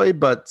of joy,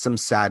 but some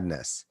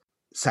sadness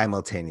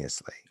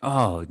simultaneously.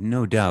 Oh,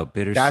 no doubt.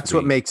 Bittersweet. That's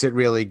what makes it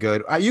really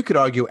good. You could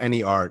argue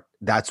any art.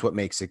 That's what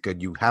makes it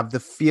good. You have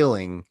the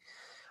feeling.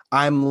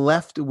 I'm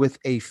left with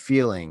a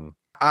feeling.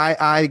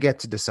 I get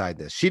to decide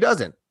this. She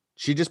doesn't.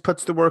 She just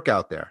puts the work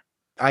out there.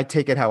 I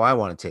take it how I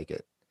want to take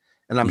it.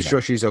 And I'm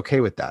sure she's okay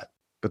with that.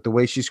 But the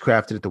way she's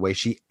crafted it, the way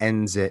she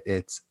ends it,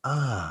 it's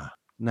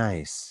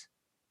nice.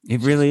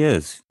 It really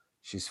is.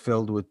 She's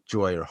filled with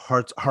joy.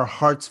 Her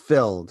heart's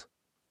filled.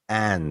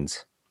 And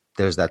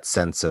there's that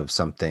sense of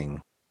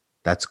something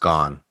that's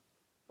gone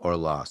or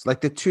lost.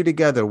 Like the two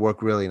together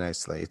work really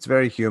nicely. It's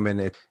very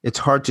human. It's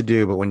hard to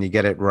do, but when you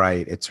get it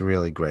right, it's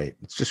really great.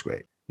 It's just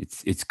great.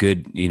 It's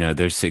good.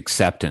 There's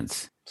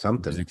acceptance.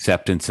 There's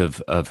acceptance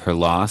of her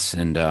loss.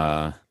 And,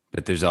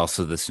 but there's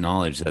also this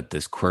knowledge that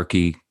this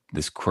quirky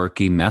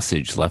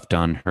message left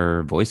on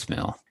her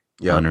voicemail.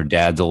 on her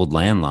dad's old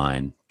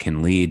landline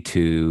can lead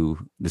to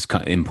this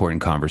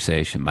important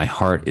conversation. My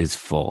heart is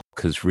full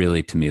because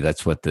really, to me,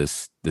 that's what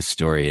this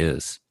story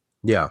is.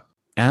 Yeah.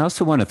 And I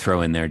also want to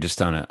throw in there,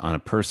 just on a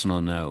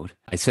personal note,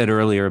 I said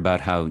earlier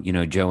about how,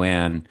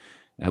 Joanne,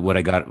 what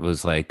I got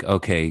was like,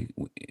 okay,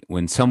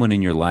 when someone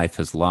in your life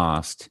has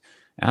lost,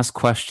 ask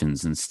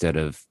questions instead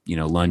of,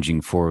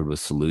 lunging forward with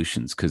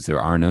solutions, because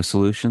there are no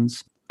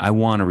solutions. I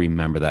want to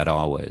remember that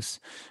always.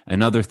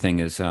 Another thing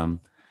is,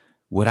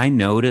 what I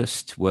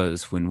noticed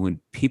was when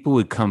people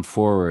would come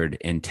forward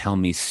and tell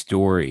me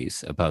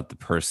stories about the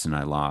person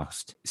I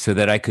lost so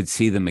that I could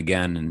see them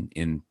again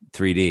in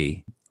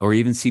 3D, or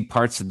even see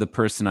parts of the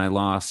person I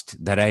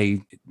lost that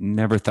I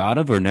never thought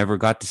of or never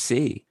got to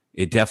see.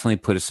 It definitely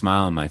put a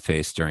smile on my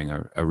face during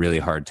a really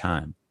hard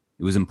time.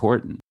 It was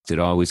important. It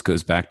always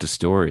goes back to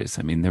stories.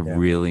 I mean, they're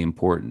really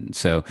important.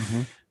 So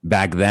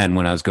back then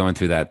when I was going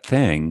through that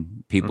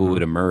thing, people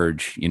would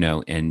emerge,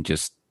 and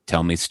just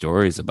tell me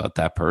stories about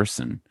that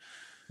person.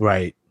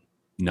 Right.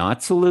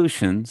 Not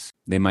solutions.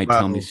 They might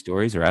tell me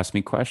stories or ask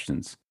me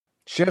questions.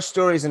 Share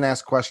stories and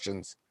ask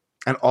questions.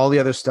 And all the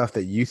other stuff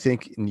that you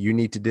think you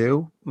need to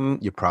do,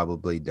 you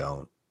probably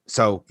don't.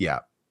 So, yeah,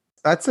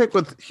 that's like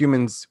with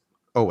humans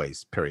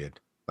always, period.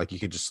 Like you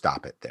could just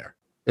stop it there.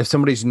 If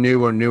somebody's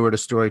new or newer to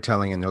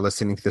storytelling and they're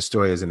listening to the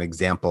story as an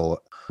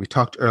example, we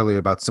talked earlier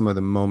about some of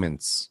the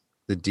moments,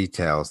 the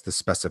details, the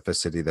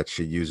specificity that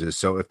she uses.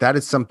 So if that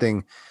is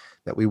something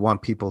that we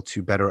want people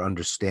to better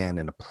understand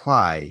and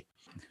apply.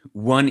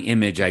 One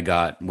image I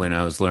got when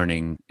I was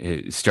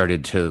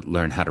started to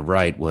learn how to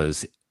write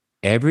was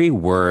every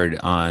word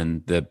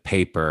on the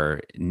paper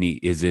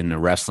is in a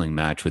wrestling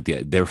match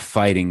they're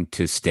fighting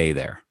to stay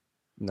there.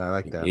 No, I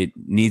like that. It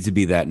needs to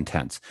be that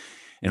intense.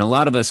 And a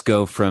lot of us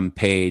go from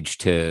page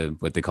to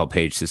what they call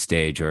page to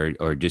stage,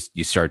 or just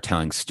you start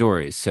telling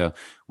stories. So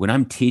when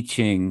I'm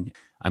teaching,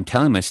 I'm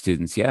telling my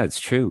students, yeah, it's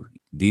true.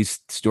 These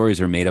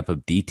stories are made up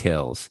of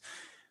details.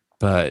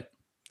 But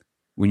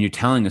when you're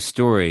telling a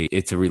story,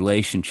 it's a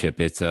relationship,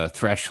 it's a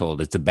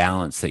threshold, it's a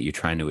balance that you're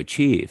trying to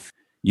achieve.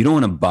 You don't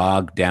want to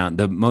bog down.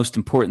 The most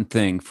important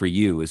thing for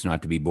you is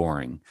not to be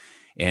boring.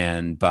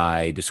 And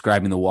by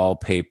describing the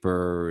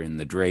wallpaper and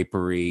the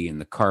drapery and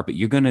the carpet,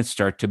 you're going to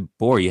start to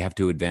bore. You have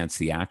to advance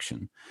the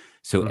action.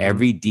 So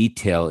every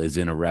detail is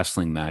in a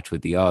wrestling match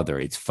with the other.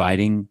 It's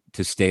fighting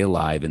to stay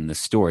alive in the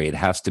story. It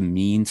has to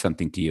mean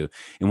something to you.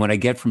 And what I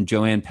get from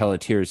Joanne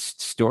Pelletier's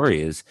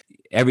story is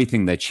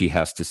everything that she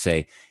has to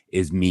say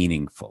is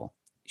meaningful.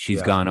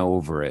 She's gone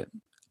over it.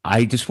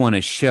 I just want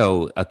to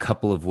show a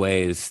couple of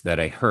ways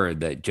that I heard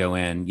that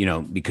Joanne,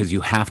 because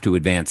you have to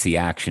advance the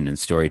action in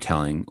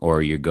storytelling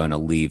or you're going to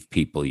leave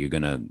people.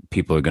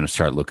 People are going to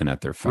start looking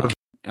at their phone.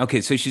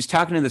 Okay, so she's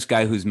talking to this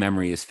guy whose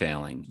memory is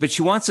failing, but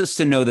she wants us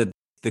to know that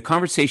the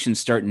conversation's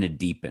starting to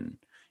deepen.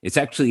 It's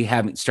actually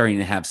starting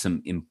to have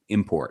some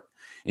import.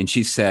 And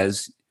she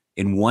says,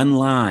 in one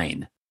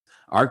line,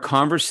 our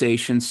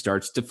conversation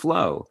starts to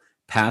flow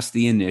past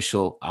the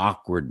initial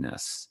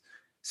awkwardness.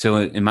 So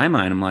in my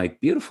mind, I'm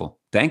like, beautiful.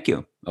 Thank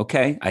you.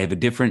 Okay. I have a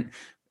different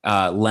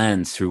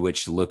lens through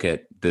which to look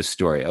at this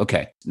story.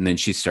 Okay. And then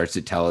she starts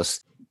to tell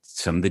us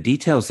some of the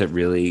details that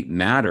really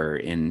matter.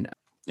 And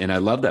I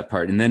love that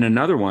part. And then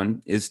another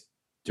one is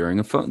during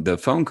the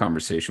phone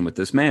conversation with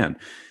this man.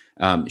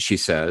 She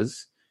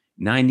says,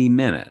 90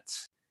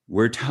 minutes.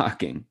 We're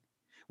talking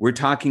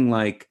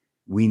like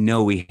we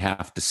know we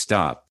have to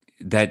stop.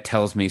 That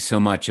tells me so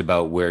much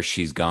about where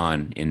she's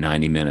gone in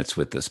 90 minutes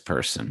with this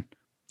person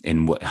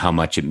and how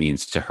much it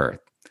means to her.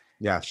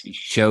 Yeah. She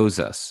shows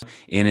us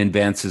and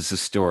advances the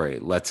story,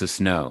 lets us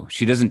know.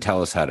 She doesn't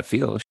tell us how to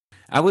feel.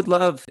 I would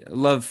love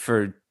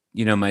for,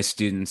 my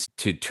students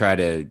to try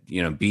to,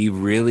 be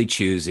really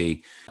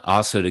choosy.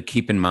 Also to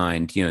keep in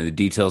mind, the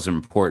details are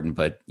important,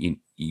 but you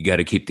got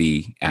to keep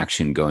the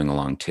action going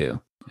along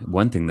too.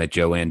 One thing that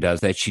Joanne does,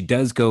 that she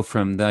does go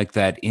from like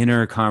that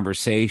inner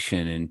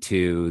conversation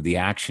into the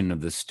action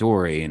of the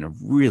story in a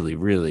really,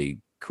 really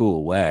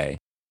cool way.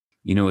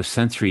 A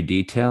sensory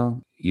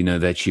detail,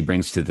 that she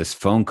brings to this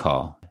phone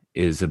call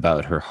is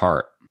about her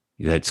heart.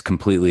 That's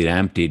completely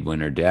emptied when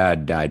her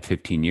dad died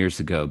 15 years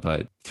ago.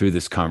 But through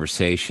this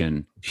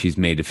conversation, she's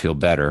made to feel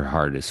better. Her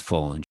heart is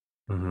full.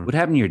 And what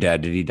happened to your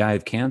dad? Did he die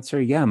of cancer?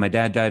 Yeah, my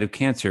dad died of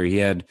cancer. He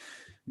had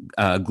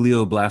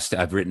glioblastoma.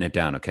 I've written it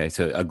down. Okay.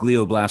 So a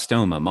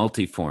glioblastoma,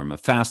 multiform, a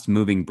fast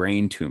moving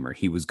brain tumor.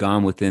 He was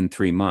gone within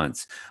 3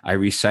 months. I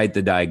recite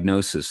the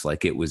diagnosis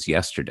like it was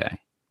yesterday.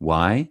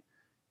 Why?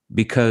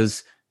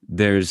 Because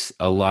there's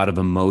a lot of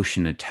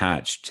emotion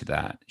attached to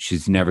that.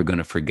 She's never going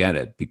to forget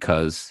it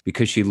because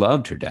she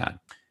loved her dad.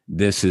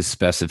 This is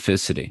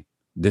specificity.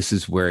 This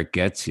is where it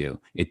gets you.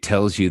 It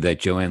tells you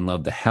that Joanne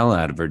loved the hell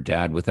out of her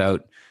dad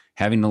without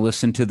having to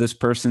listen to this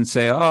person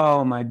say,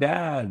 oh, my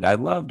dad, I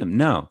loved him.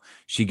 No,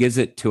 she gives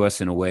it to us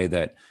in a way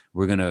that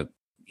we're going to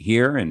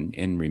hear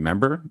and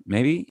remember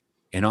maybe,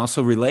 and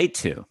also relate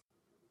to.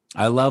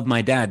 I love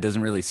my dad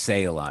doesn't really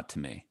say a lot to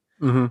me.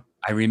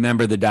 I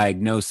remember the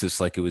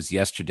diagnosis like it was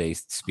yesterday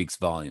speaks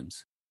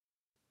volumes.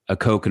 A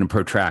Coke and a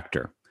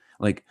protractor.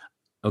 Like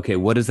Okay,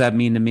 what does that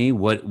mean to me?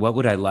 What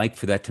would I like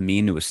for that to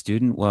mean to a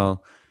student?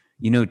 Well,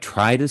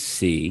 try to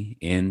see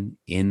in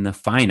the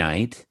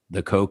finite,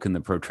 the Coke and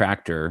the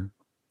protractor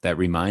that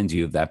reminds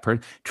you of that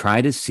person.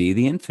 Try to see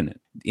the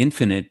infinite.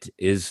 Infinite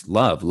is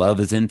love.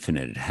 Love is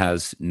infinite. It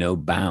has no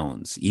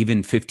bounds.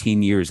 Even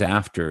 15 years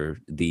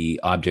after the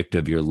object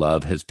of your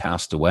love has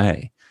passed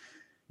away.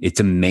 It's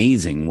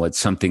amazing what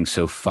something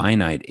so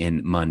finite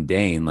and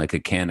mundane, like a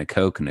can of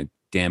Coke and a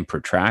damn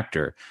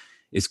protractor,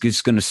 is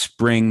just going to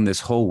spring this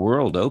whole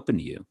world open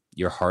to you.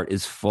 Your heart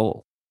is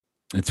full.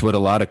 It's what a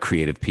lot of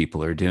creative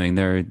people are doing.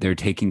 They're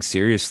taking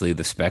seriously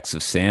the specks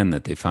of sand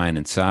that they find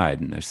inside,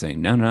 and they're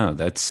saying, no,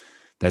 that's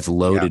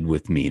loaded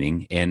with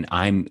meaning, and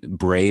I'm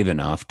brave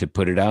enough to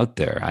put it out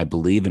there. I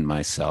believe in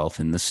myself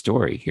in the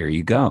story. Here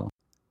you go.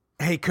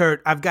 Hey,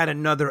 Kurt, I've got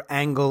another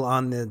angle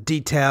on the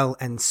detail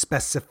and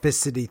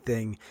specificity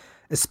thing,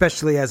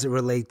 especially as it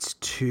relates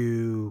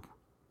to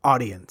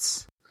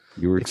audience.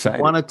 You were excited. If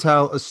you want to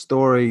tell a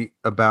story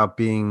about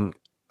being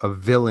a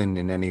villain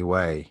in any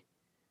way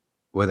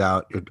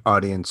without your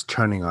audience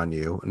turning on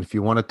you, and if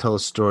you want to tell a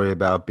story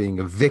about being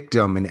a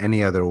victim in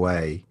any other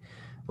way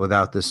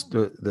without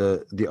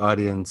the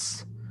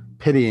audience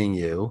pitying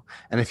you,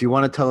 and if you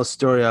want to tell a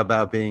story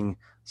about being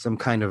some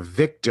kind of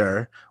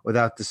victor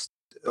without the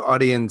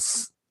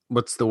audience,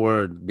 what's the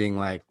word, being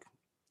like,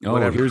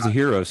 whatever. Here's a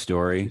hero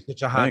story.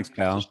 Such a hot Thanks,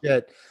 pal.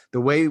 Shit.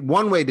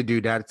 One way to do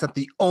that, it's not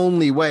the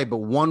only way, but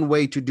one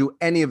way to do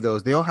any of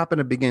those. They all happen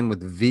to begin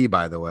with V,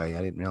 by the way.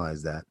 I didn't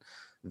realize that.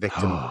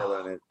 Victim,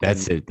 villain.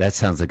 That's it. That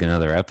sounds like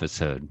another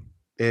episode.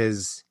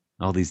 Is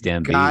all these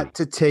damn got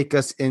to take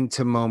us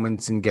into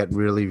moments and get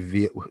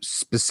really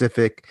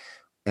specific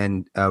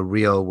and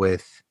real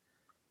with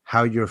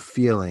how you're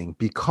feeling,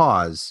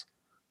 because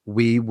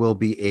we will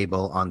be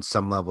able on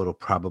some level to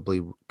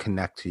probably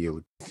connect to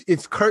you.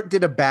 If Kurt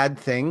did a bad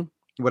thing,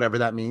 whatever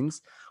that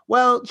means,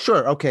 well,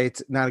 sure, okay,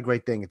 it's not a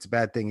great thing. It's a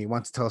bad thing. He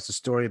wants to tell us a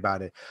story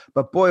about it.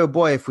 But boy, oh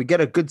boy, if we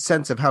get a good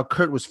sense of how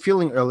Kurt was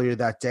feeling earlier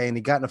that day, and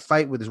he got in a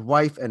fight with his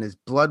wife and his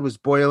blood was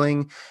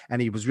boiling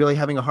and he was really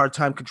having a hard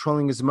time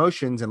controlling his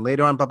emotions, and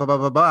later on, blah, blah, blah,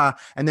 blah, blah,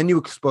 and then you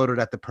exploded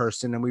at the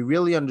person, and we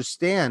really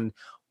understand,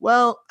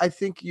 well, I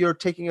think you're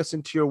taking us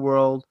into your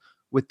world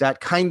with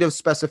that kind of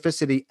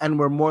specificity, and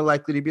we're more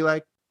likely to be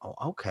like, oh,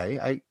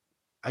 okay,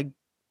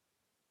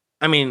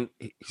 I mean,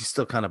 he's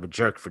still kind of a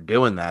jerk for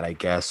doing that, I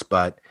guess,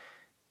 but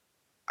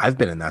I've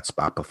been in that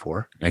spot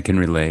before. I can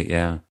relate,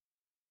 yeah.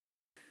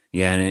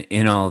 Yeah, and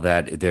in all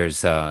that, there's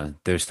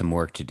some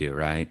work to do,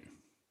 right?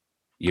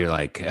 You're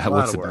like,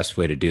 what's the best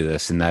way to do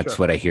this? And that's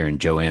what I hear in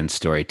Joanne's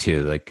story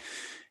too. Like,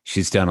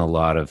 she's done a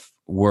lot of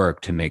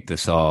work to make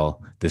this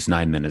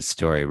 9-minute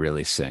story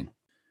really sing.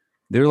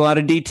 There are a lot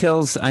of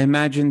details, I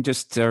imagine,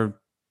 just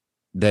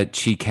that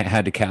she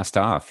had to cast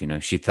off.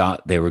 She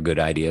thought they were good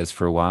ideas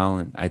for a while.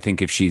 And I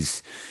think if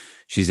she's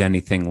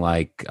anything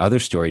like other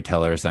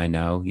storytellers I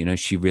know,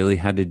 she really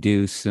had to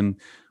do some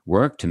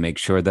work to make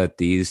sure that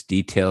these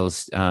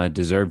details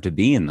deserve to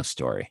be in the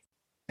story.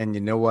 And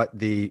you know what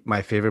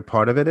my favorite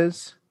part of it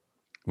is?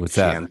 What's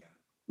that?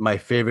 My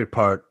favorite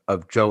part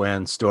of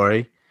Joanne's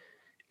story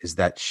is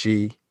that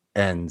she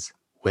ends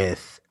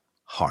with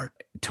heart.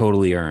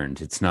 Totally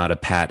earned. It's not a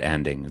pat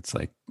ending. It's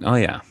like, oh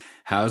yeah,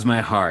 how's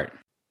my heart?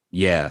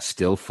 Yeah,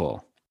 still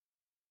full.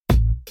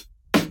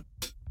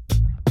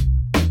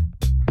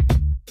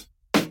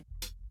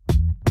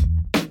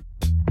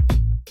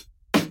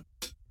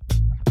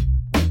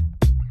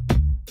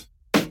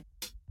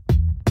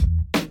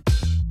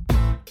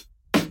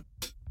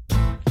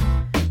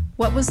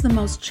 What was the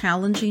most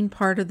challenging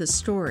part of the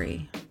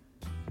story?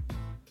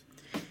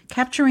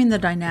 Capturing the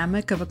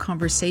dynamic of a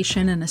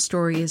conversation in a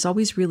story is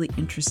always really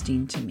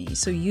interesting to me.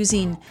 So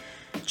using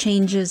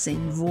changes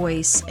in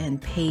voice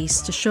and pace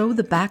to show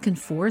the back and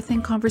forth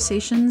in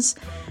conversations,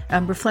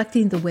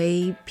 reflecting the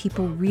way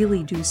people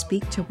really do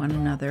speak to one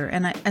another.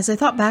 And as I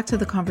thought back to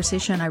the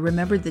conversation, I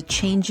remembered the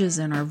changes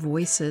in our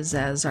voices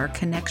as our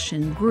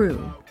connection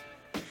grew.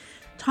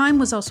 Time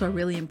was also a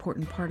really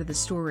important part of the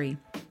story.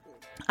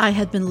 I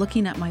had been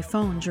looking at my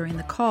phone during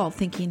the call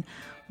thinking,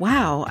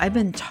 wow, I've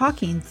been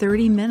talking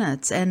 30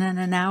 minutes and then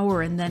an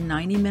hour and then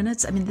 90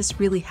 minutes. I mean, this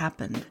really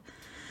happened.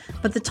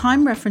 But the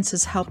time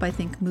references help, I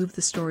think, move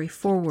the story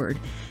forward.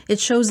 It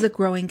shows the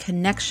growing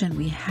connection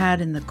we had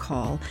in the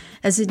call,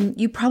 as in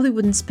you probably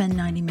wouldn't spend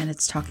 90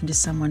 minutes talking to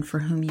someone for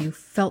whom you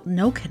felt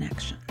no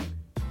connection.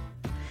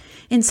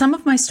 In some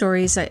of my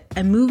stories, I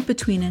move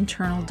between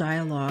internal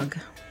dialogue,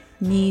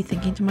 me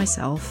thinking to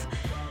myself,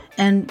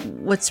 and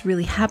what's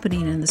really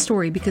happening in the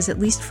story, because at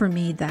least for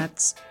me,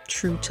 that's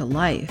true to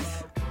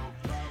life.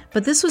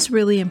 But this was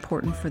really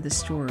important for the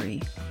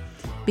story,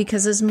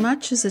 because as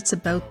much as it's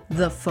about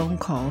the phone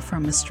call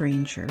from a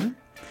stranger,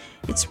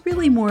 it's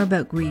really more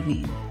about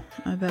grieving,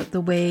 about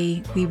the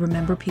way we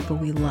remember people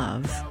we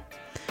love.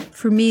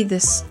 For me,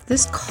 this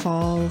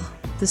call,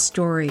 this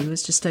story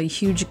was just a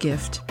huge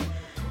gift,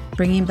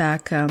 bringing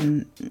back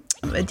a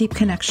deep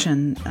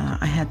connection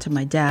I had to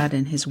my dad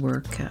and his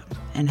work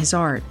and his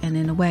art, and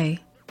in a way,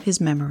 his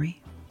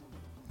memory.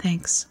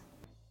 Thanks.